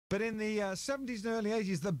But in the 70s and early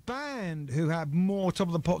 80s, the band who had more Top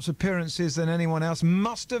of the Pops appearances than anyone else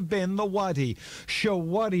must have been the Waddy,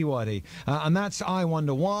 Showaddywaddy. And that's I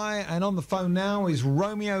Wonder Why. And on the phone now is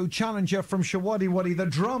Romeo Challenger from Showaddywaddy, the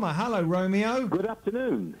drummer. Hello, Romeo. Good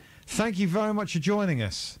afternoon. Thank you very much for joining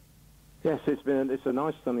us. Yes, it's a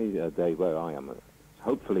nice sunny day where I am.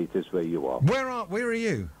 Hopefully it is where you are. Where are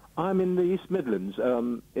you? I'm in the East Midlands,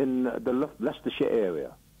 in the Leicestershire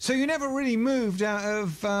area. So you never really moved out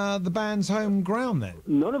of the band's home ground then?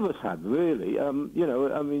 None of us had, really. For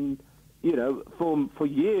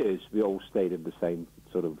years we all stayed in the same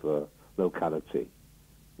sort of locality.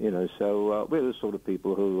 So we're the sort of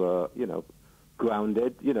people who,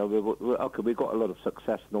 grounded. We got a lot of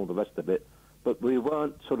success and all the rest of it, but we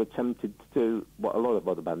weren't sort of tempted to do what a lot of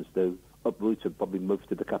other bands do, uproot and probably move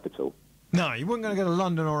to the capital. No, you weren't going to go to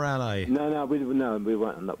London or LA. No, we weren't.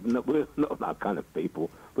 We're not that kind of people.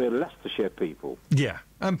 We're Leicestershire people. Yeah,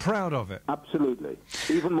 I'm proud of it. Absolutely,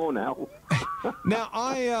 even more now. Now,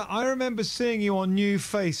 I remember seeing you on New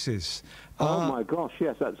Faces. Oh my gosh,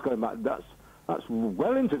 yes, that's going back. That's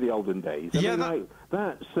well into the olden days.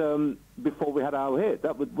 That's before we had our hit.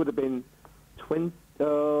 That would have been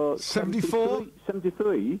 74?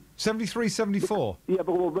 73. 73, 74. Yeah,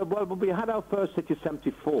 but we had our first hit in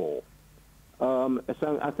 74.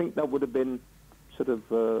 So I think that would have been sort of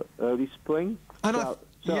early spring. And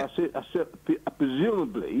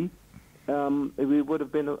presumably, we would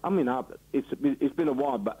have been. I mean, it's been a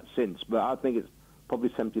while back since, but I think it's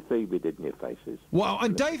probably 73 we did New Faces. Wow,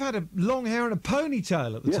 and Dave had a long hair and a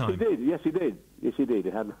ponytail at the time. Yes, he did. He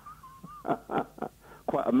had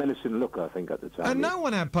quite a menacing look, I think, at the time. And no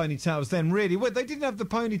one had ponytails then, really. Well, they didn't have the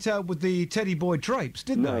ponytail with the Teddy Boy drapes,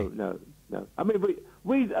 did they? No. I mean,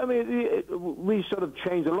 we sort of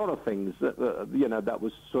changed a lot of things that that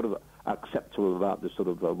was sort of acceptable about the sort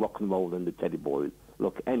of rock and roll and the Teddy Boy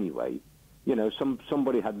look. Anyway,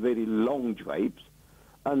 somebody had really long drapes,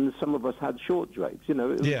 and some of us had short drapes. It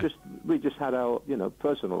was we just had our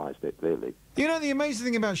personalised it really. The amazing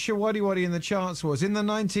thing about Showaddywaddy in the charts was, in the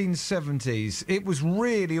 1970s, it was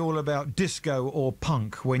really all about disco or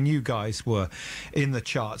punk when you guys were in the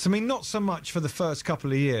charts. I mean, not so much for the first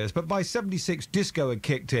couple of years, but by 76, disco had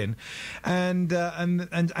kicked in, and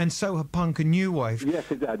so had punk and new wave.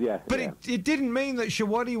 Yes, it did, yeah. But it didn't mean that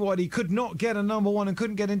Showaddywaddy could not get a #1 and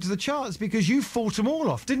couldn't get into the charts, because you fought them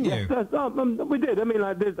all off, didn't you? Yes, we did. I mean,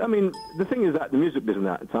 the thing is that the music business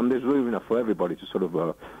at the time, there's room enough for everybody to sort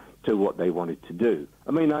of do what they wanted to do.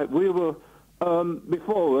 I mean, we were,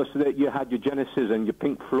 before us, that you had your Genesis and your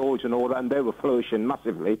Pink Floyds and all that, and they were flourishing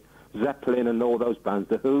massively, Zeppelin and all those bands,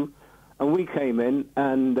 The Who, and we came in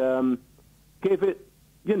and gave it,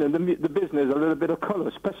 the business a little bit of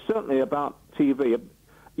colour, certainly about TV,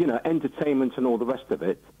 entertainment and all the rest of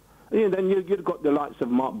it. And then you'd got the likes of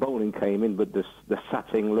Mark Bolan came in with the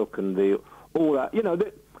satin look and all that.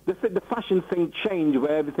 The fashion thing changed,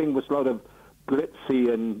 where everything was sort of glitzy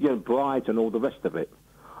and bright and all the rest of it.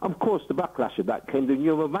 Of course, the backlash of that came to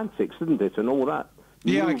New Romantics, didn't it, and all that.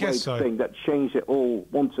 Yeah, I guess so. Thing that changed it all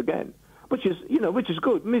once again, which is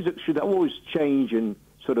good. Music should always change and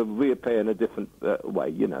sort of reappear in a different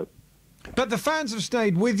way, But the fans have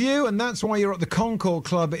stayed with you, and that's why you're at the Concord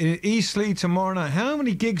Club in Eastleigh tomorrow night. How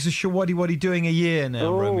many gigs is Showaddywaddy doing a year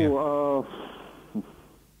now, Romeo?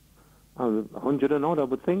 100 and odd, I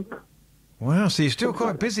would think. Wow, so you're still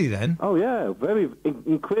quite busy then? Oh yeah, very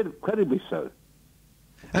incredibly so.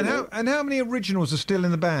 And how many originals are still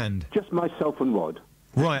in the band? Just myself and Rod.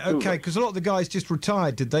 Right, okay, because a lot of the guys just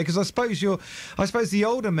retired, did they? Because I suppose the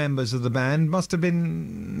older members of the band must have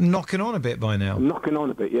been knocking on a bit by now. Knocking on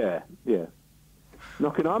a bit, yeah.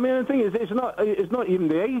 Knocking on. I mean, the thing is, it's not even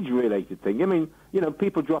the age-related thing. I mean,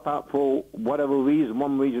 people drop out for whatever reason,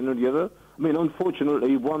 one reason or the other. I mean,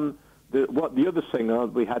 unfortunately, the other singer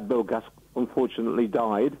we had, Bill Gask, unfortunately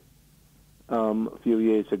died a few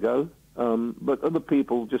years ago. But other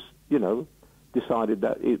people just, decided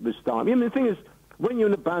that it was time. I mean, the thing is, when you're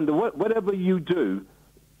in a band, whatever you do,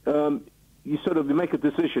 you sort of make a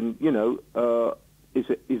decision. Is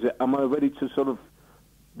it? Am I ready to sort of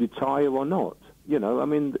retire or not? I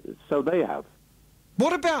mean, so they have.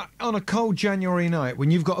 What about on a cold January night when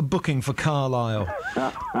you've got a booking for Carlisle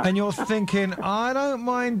and you're thinking, I don't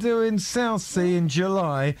mind doing Southsea in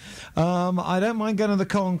July, I don't mind going to the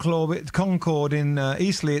Concord in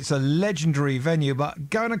Eastleigh, it's a legendary venue, but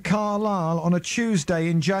going to Carlisle on a Tuesday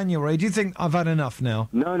in January, do you think I've had enough now?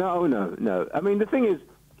 No. I mean, the thing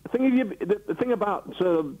about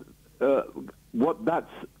what that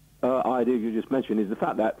idea you just mentioned is the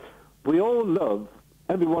fact that we all love,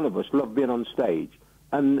 every one of us love being on stage.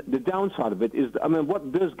 And the downside of it is, I mean,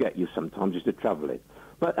 what does get you sometimes is the travelling.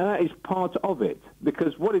 But that is part of it,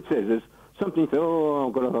 because what it is something to, oh,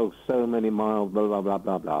 I've got to go so many miles, blah, blah, blah,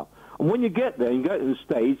 blah, blah. And when you get there and you go to the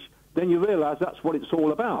stage, then you realise that's what it's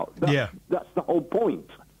all about. That's the whole point.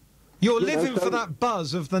 You're living for that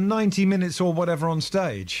buzz of the 90 minutes or whatever on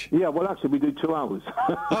stage. Yeah, well, actually, we do 2 hours.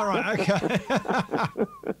 All right, okay.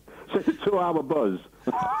 So it's a 2-hour buzz.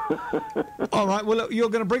 All right, well, look, you're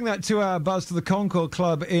going to bring that 2-hour buzz to the Concord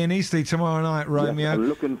Club in Eastleigh tomorrow night, Romeo. Yes, I'm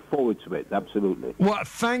looking forward to it, absolutely. Well,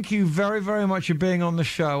 thank you very, very much for being on the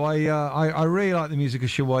show. I really like the music of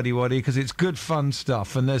Showaddywaddy because it's good, fun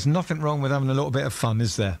stuff, and there's nothing wrong with having a little bit of fun,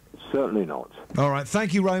 is there? Certainly not. All right,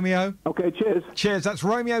 thank you, Romeo. Okay, cheers. Cheers, that's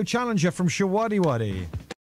Romeo Challenger from Showaddywaddy.